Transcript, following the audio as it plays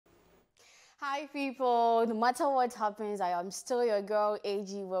Hi people, no matter what happens, I am still your girl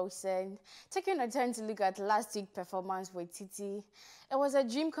A.G. Wilson. Taking a turn to look at last week's performance with Titi. It was a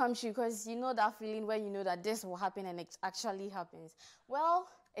dream come true because you know that feeling when you know that this will happen and it actually happens. Well,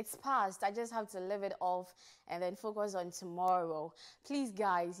 it's past. I just have to live it off and then focus on tomorrow. Please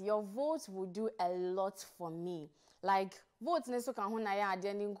guys, your votes will do a lot for me. Like, votes neso kan hona ya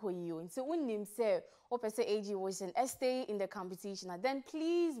adeni nko yiyo. So unim say, opese AG Wilson, stay in the competition. And then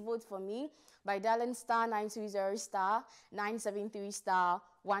please vote for me by dialing star 920 star 973 star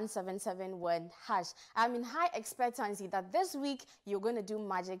 1771 hash. I'm in high expectancy that this week you're going to do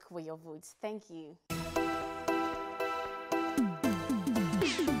magic with your votes. Thank you.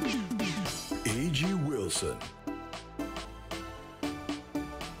 A.G. Wilson.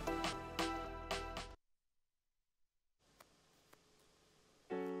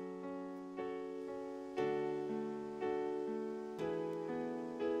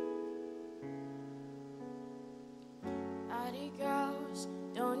 Party girls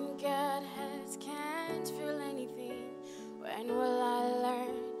don't get heads, can't feel anything. When will I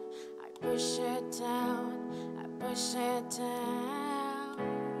learn? I push it down, I push it down.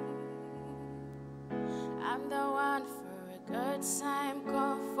 I'm the one for a good time,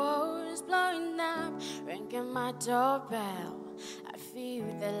 call phones blowing up, ringing my doorbell. I feel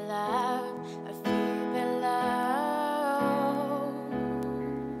the love, I feel the love.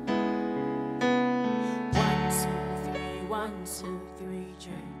 1, 2, 3,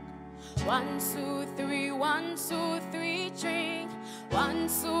 drink. 1, 2, 3, 1, 2, 3, drink. 1,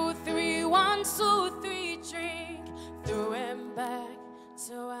 2, 3, 1, 2, 3, drink. Throw him back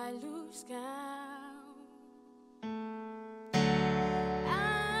so I lose count.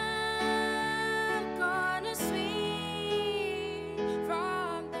 I'm gonna swing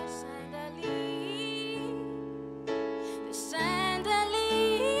from the chandelier. The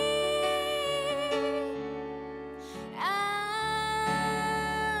chandelier.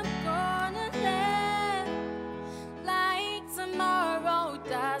 I'm gonna live like tomorrow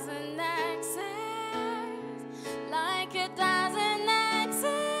doesn't exist, like it doesn't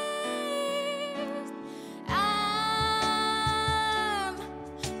exist. I'm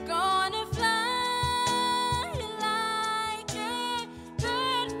gonna fly like a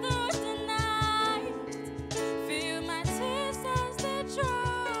bird through the night, feel my tears as they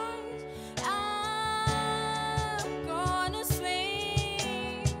dry. I'm gonna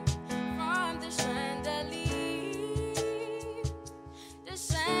swing from the chandelier. The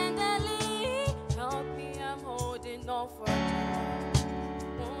chandelier, help me, I'm holding on for dear.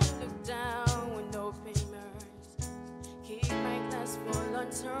 Won't look down with no payments. Keep my glass full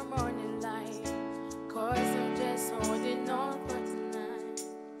until morning light, 'cause I'm just holding on for tonight.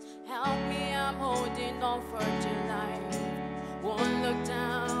 Help me, I'm holding on for July. Won't look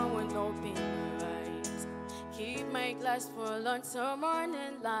down with no payments. Keep my glass full until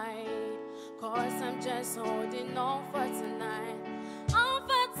morning light, 'cause I'm just holding on for tonight. On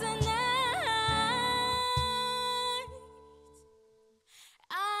for tonight.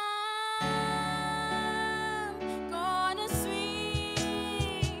 I'm gonna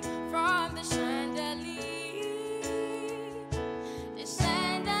swing from the chandelier. The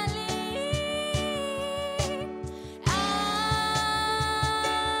chandelier.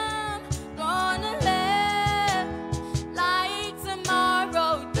 I'm gonna live like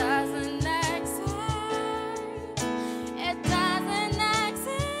tomorrow doesn't exist. It doesn't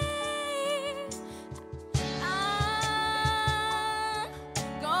exist. I'm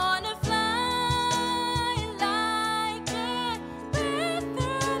gonna fly like a bird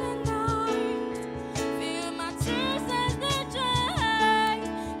through the night, feel my tears as they dry.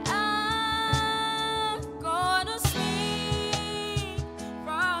 I'm gonna swing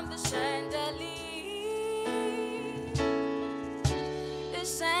from the chandelier. The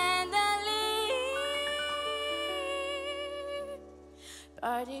chandelier.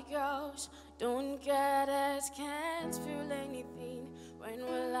 Party girls don't get it, can't feel anything. When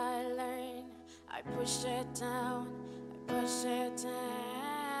will I learn? I push it down, I push it down.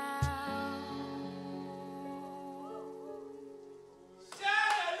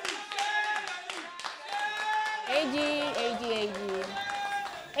 AG.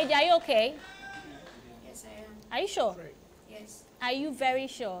 AG, are you okay? Yes, I am. Are you sure? Yes. Are you very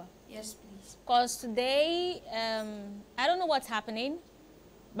sure? Yes, please. Because today, I don't know what's happening,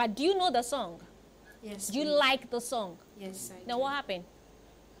 but do you know the song? Yes. Do you please. like the song? Yes, I Now do. what happened?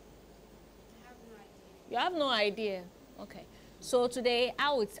 I have no idea. You have no idea. Okay. So today,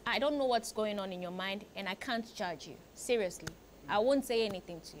 I don't know what's going on in your mind, and I can't judge you. Seriously. I won't say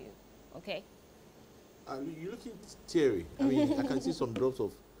anything to you. Okay? You're looking teary. I mean, I can see some drops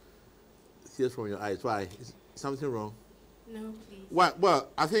of tears from your eyes. Why? Is something wrong? No, please. Well,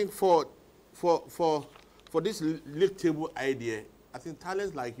 I think for this league table idea, I think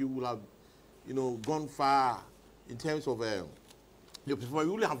talents like you will have, gone far in terms of your performance.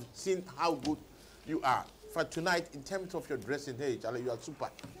 You will have seen how good you are. For tonight, in terms of your dressing, hey, Charlie, you are super.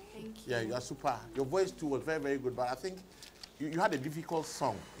 Thank you. Yeah, you are super. Your voice too was very, very good. But I think you had a difficult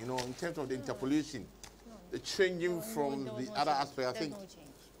song, in terms of the interpolation, the changing from the other aspect. I think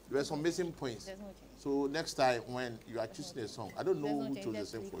there were some missing points. There's no change. So next time when you are choosing a song, I don't know who chose the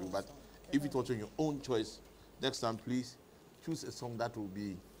song for you, but if it was your own choice, next time please choose a song that will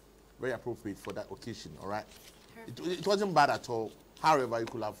be very appropriate for that occasion. All right? It wasn't bad at all. However, you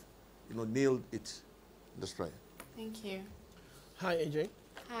could have, nailed it. That's right. Thank you. Hi, AJ.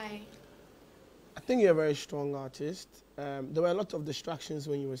 Hi. I think you're a very strong artist. There were a lot of distractions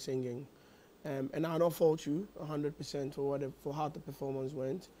when you were singing. And I don't fault you 100% for how the performance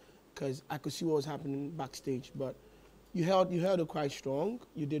went, because I could see what was happening backstage. But you held it quite strong.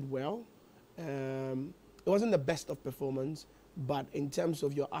 You did well. It wasn't the best of performance, but in terms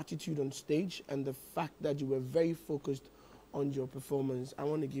of your attitude on stage and the fact that you were very focused on your performance, I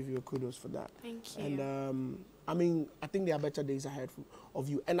want to give you a kudos for that. Thank you. And I think there are better days ahead of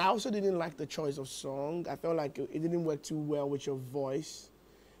you. And I also didn't like the choice of song. I felt like it didn't work too well with your voice.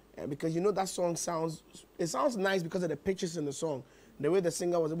 Because that song sounds nice because of the pitches in the song. The way the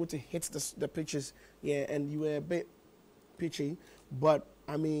singer was able to hit the pitches, yeah, and you were a bit pitchy. But,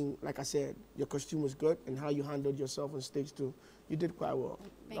 like I said, your costume was good and how you handled yourself on stage too. You did quite well.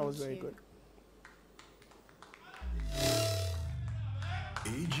 That was very good.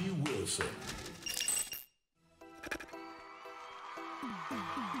 A.G. Wilson.